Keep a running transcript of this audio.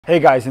Hey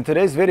guys, in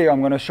today's video I'm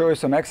going to show you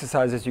some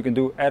exercises you can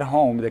do at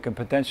home that can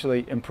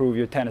potentially improve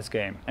your tennis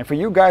game. And for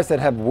you guys that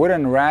have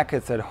wooden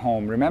rackets at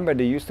home, remember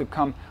they used to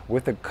come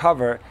with a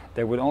cover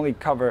that would only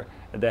cover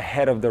the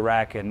head of the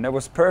racket, and that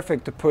was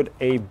perfect to put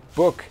a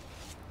book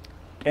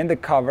in the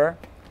cover,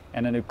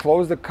 and then you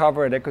close the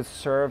cover and it could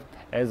serve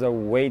as a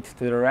weight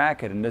to the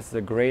racket, and this is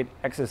a great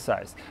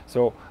exercise.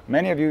 So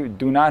many of you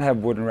do not have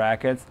wooden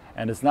rackets,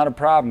 and it's not a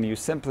problem. You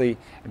simply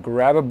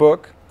grab a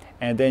book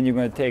and then you're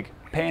going to take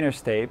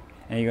painter's tape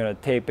and you're going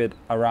to tape it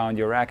around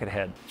your racket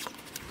head.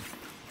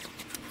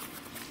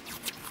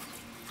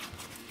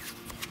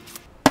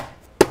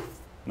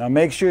 Now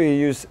make sure you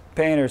use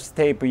painter's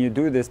tape when you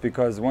do this,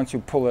 because once you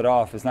pull it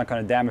off it's not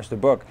going to damage the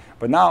book.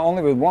 But now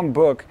only with one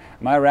book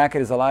my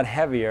racket is a lot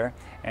heavier,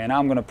 and now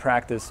I'm going to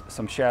practice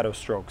some shadow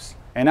strokes.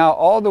 And now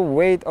all the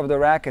weight of the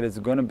racket is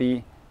going to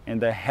be in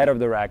the head of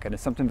the racket.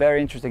 And something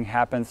very interesting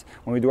happens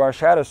when we do our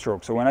shadow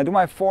stroke. So when I do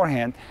my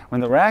forehand,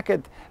 when the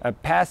racket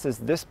passes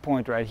this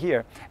point right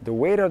here, the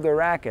weight of the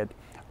racket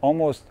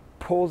almost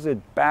pulls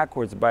it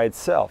backwards by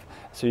itself.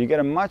 So you get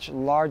a much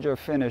larger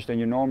finish than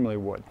you normally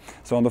would.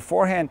 So on the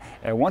forehand,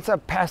 once I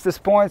pass this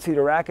point, see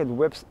the racket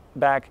whips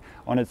back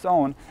on its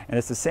own, and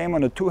it's the same on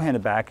the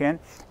two-handed backhand.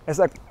 As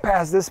I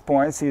pass this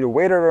point, see the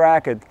weight of the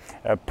racket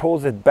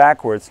pulls it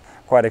backwards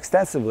quite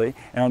extensively.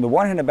 And on the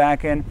one-handed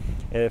backhand,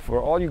 for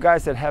all you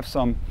guys that have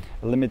some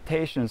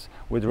limitations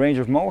with range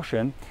of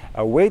motion,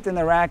 a weight in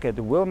the racket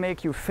will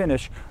make you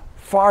finish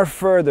far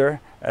further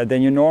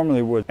than you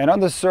normally would. And on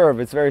the serve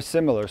it's very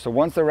similar. So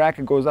once the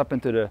racket goes up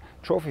into the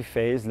trophy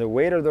phase, the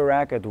weight of the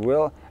racket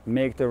will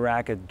make the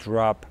racket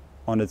drop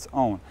on its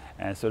own.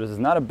 And so this is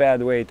not a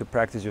bad way to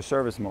practice your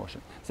service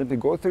motion. Simply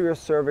go through your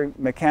serving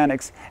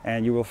mechanics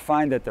and you will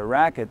find that the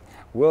racket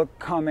will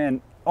come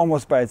in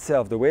almost by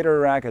itself. The weight of the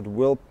racket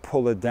will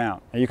pull it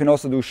down. And you can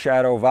also do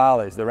shadow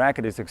volleys. The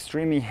racket is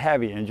extremely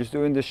heavy, and just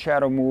doing the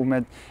shadow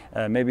movement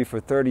maybe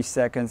for 30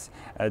 seconds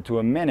to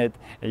a minute,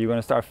 you're going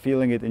to start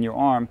feeling it in your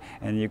arm,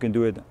 and you can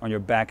do it on your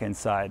backhand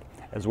side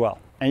as well.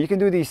 And you can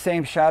do these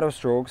same shadow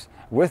strokes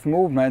with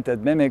movement that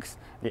mimics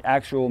the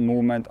actual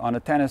movement on a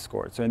tennis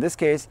court. So in this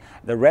case,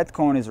 the red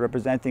cone is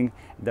representing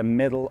the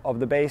middle of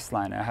the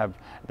baseline. I have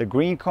the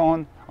green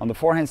cone on the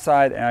forehand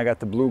side, and I got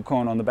the blue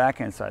cone on the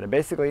backhand side. And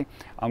basically,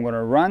 I'm going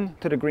to run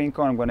to the green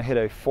cone, I'm going to hit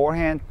a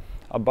forehand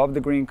above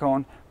the green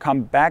cone,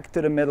 come back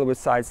to the middle with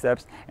side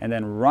steps, and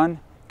then run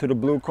to the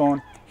blue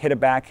cone, hit a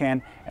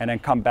backhand, and then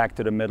come back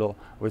to the middle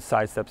with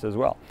side steps as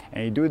well.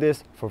 And you do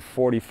this for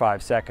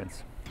 45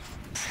 seconds.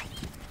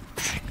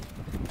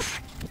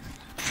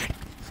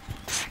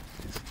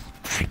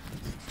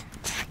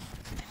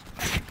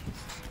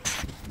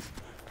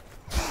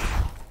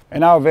 And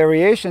now a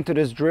variation to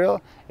this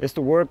drill is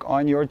to work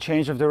on your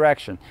change of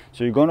direction.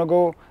 So you're going to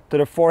go to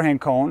the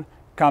forehand cone,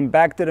 come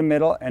back to the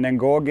middle, and then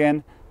go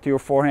again to your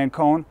forehand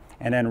cone,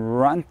 and then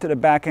run to the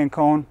backhand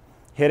cone,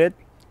 hit it,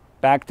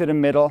 back to the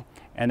middle,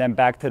 and then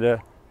back to the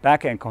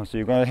backhand cone. So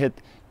you're going to hit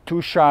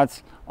two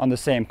shots on the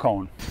same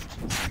cone.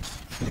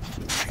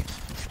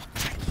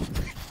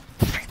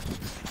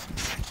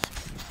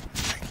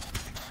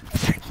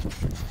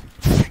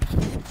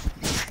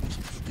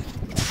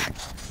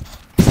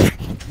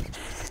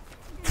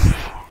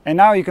 And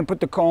now you can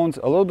put the cones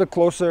a little bit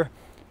closer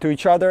to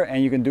each other,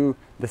 and you can do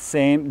the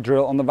same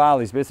drill on the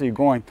volleys, basically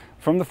going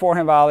from the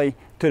forehand volley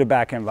to the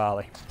backhand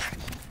volley.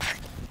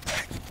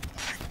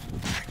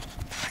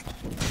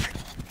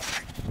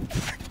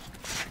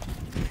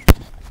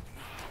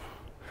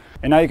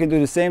 And now you can do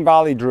the same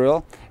volley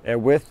drill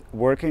with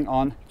working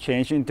on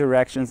changing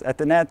directions at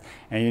the net,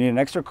 and you need an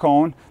extra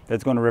cone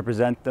that's going to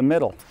represent the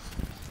middle.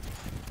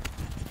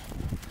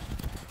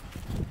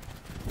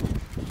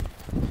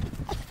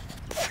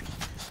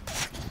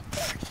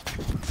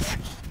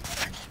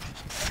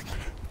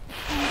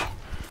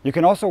 You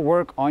can also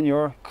work on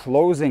your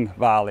closing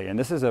volley, and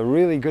this is a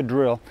really good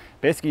drill.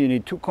 Basically, you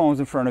need two cones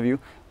in front of you,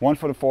 one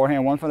for the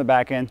forehand, one for the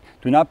backhand.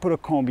 Do not put a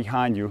cone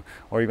behind you,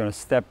 or you're going to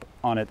step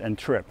on it and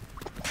trip.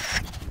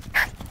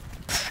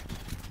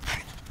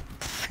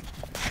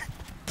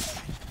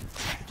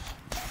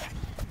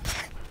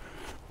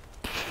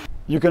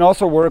 You can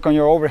also work on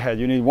your overhead.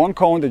 You need one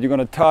cone that you're going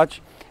to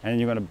touch,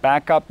 and you're going to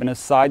back up in a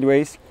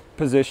sideways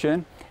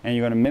position, and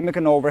you're going to mimic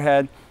an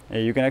overhead.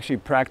 And you can actually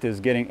practice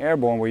getting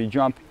airborne, where you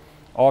jump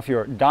off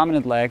your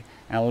dominant leg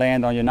and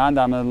land on your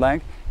non-dominant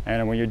leg,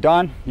 and when you're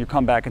done you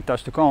come back and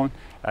touch the cone.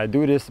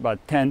 Do this about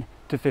 10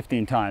 to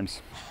 15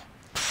 times.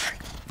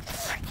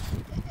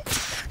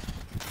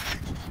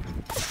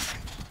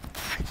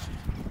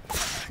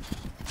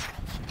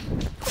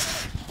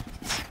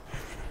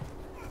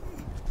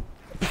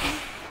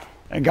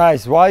 And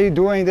guys, while you're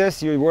doing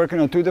this, you're working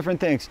on two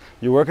different things.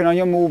 You're working on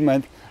your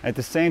movement, at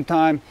the same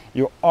time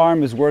your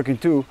arm is working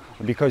too,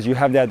 because you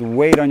have that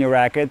weight on your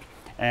racket,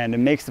 and it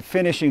makes the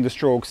finishing the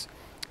strokes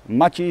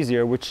much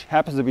easier, which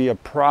happens to be a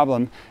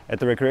problem at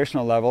the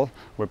recreational level,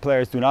 where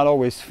players do not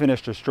always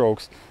finish their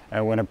strokes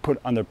when they're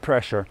put under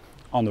pressure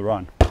on the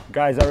run.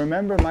 Guys, I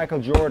remember Michael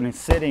Jordan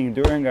sitting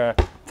during a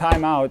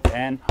timeout,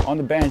 and on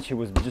the bench he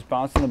was just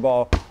bouncing the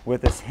ball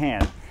with his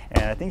hand.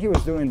 and I think he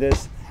was doing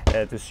this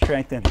to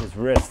strengthen his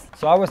wrist.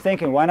 So I was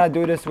thinking, why not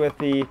do this with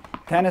the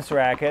tennis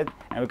racket,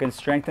 and we can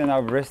strengthen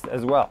our wrist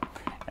as well.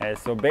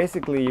 So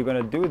basically you're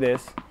going to do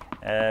this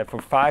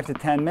for 5 to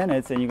 10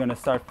 minutes, and you're going to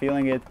start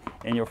feeling it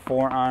in your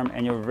forearm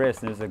and your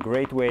wrist. And it's a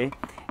great way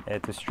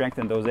to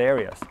strengthen those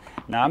areas.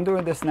 Now I'm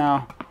doing this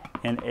now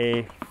in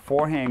a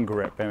forehand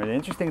grip, and the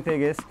interesting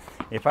thing is,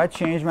 if I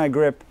change my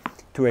grip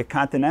to a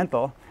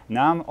continental,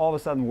 now I'm all of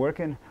a sudden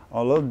working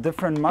on a little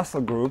different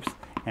muscle groups,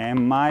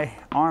 and my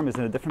arm is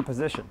in a different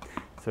position.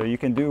 So you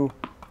can do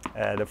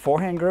the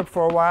forehand grip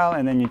for a while,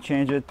 and then you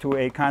change it to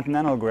a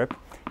continental grip,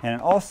 and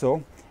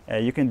also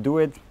you can do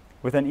it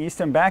with an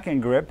Eastern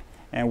backhand grip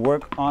and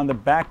work on the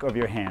back of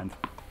your hand.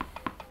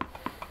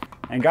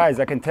 And guys,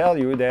 I can tell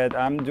you that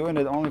I'm doing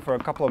it only for a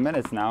couple of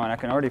minutes now, and I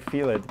can already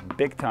feel it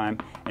big time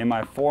in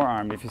my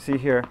forearm. If you see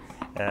here,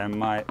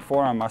 my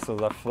forearm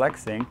muscles are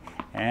flexing,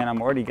 and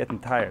I'm already getting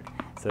tired.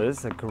 So this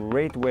is a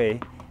great way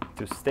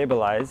to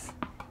stabilize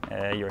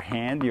your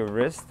hand, your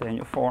wrist, and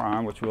your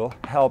forearm, which will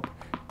help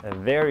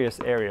various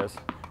areas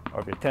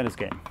of your tennis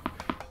game.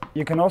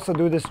 You can also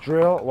do this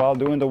drill while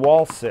doing the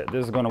wall sit.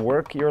 This is going to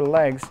work your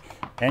legs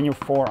and your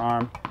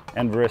forearm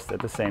and wrist at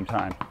the same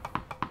time.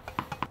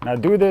 Now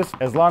do this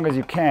as long as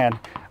you can.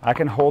 I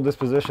can hold this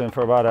position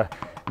for about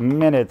a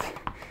minute.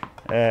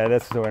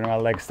 That's when my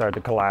legs start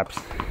to collapse.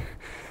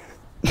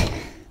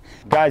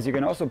 Guys, you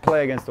can also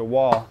play against the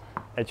wall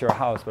at your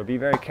house, but be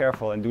very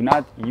careful and do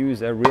not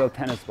use a real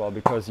tennis ball,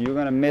 because you're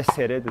going to miss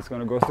hit it. It's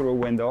going to go through a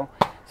window.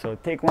 So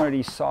take one of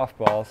these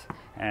softballs,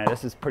 and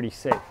this is pretty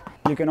safe.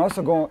 You can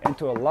also go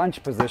into a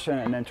lunge position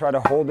and then try to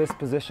hold this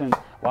position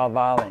while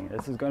volleying.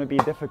 This is going to be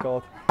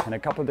difficult in a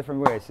couple of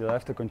different ways. You'll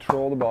have to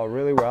control the ball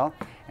really well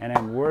and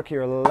then work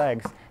your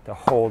legs to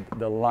hold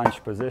the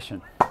lunge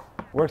position.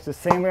 Works the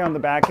same way on the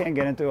backhand.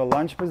 Get into a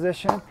lunge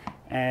position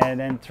and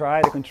then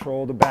try to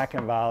control the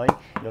backhand volley.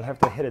 You'll have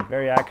to hit it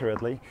very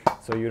accurately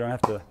so you don't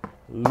have to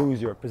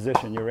lose your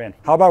position you're in.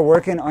 How about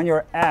working on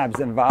your abs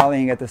and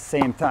volleying at the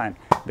same time?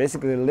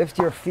 Basically lift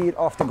your feet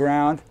off the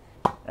ground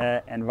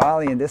and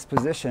volley in this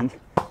position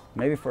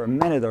maybe for a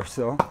minute or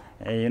so.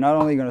 You're not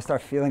only going to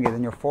start feeling it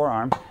in your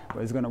forearm,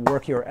 but it's going to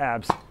work your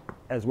abs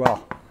as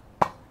well.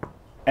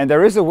 And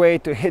there is a way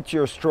to hit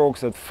your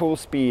strokes at full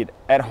speed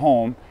at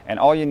home, and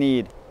all you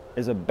need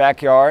is a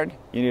backyard,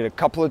 you need a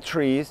couple of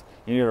trees,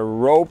 you need a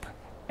rope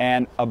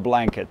and a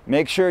blanket.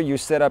 Make sure you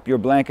set up your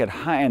blanket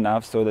high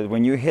enough so that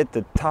when you hit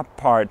the top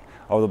part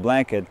of the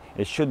blanket,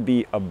 it should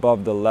be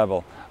above the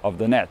level of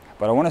the net.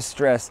 But I want to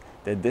stress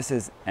that this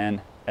is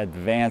an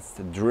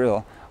advanced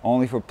drill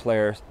only for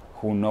players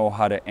who know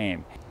how to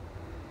aim.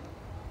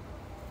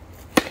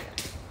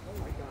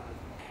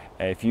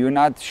 If you're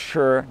not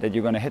sure that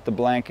you're going to hit the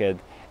blanket,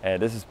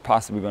 this is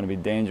possibly going to be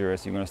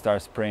dangerous. You're going to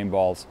start spraying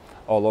balls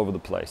all over the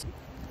place.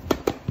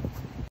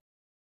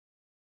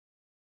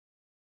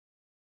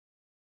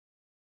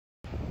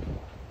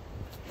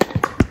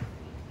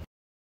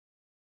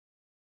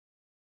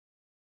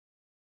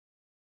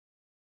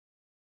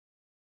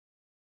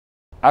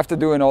 After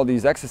doing all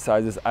these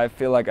exercises, I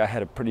feel like I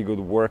had a pretty good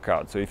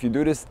workout. So if you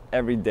do this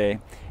every day,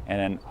 and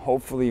then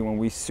hopefully when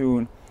we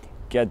soon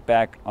get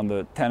back on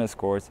the tennis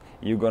courts,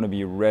 you're going to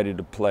be ready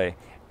to play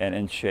and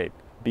in shape.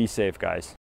 Be safe, guys.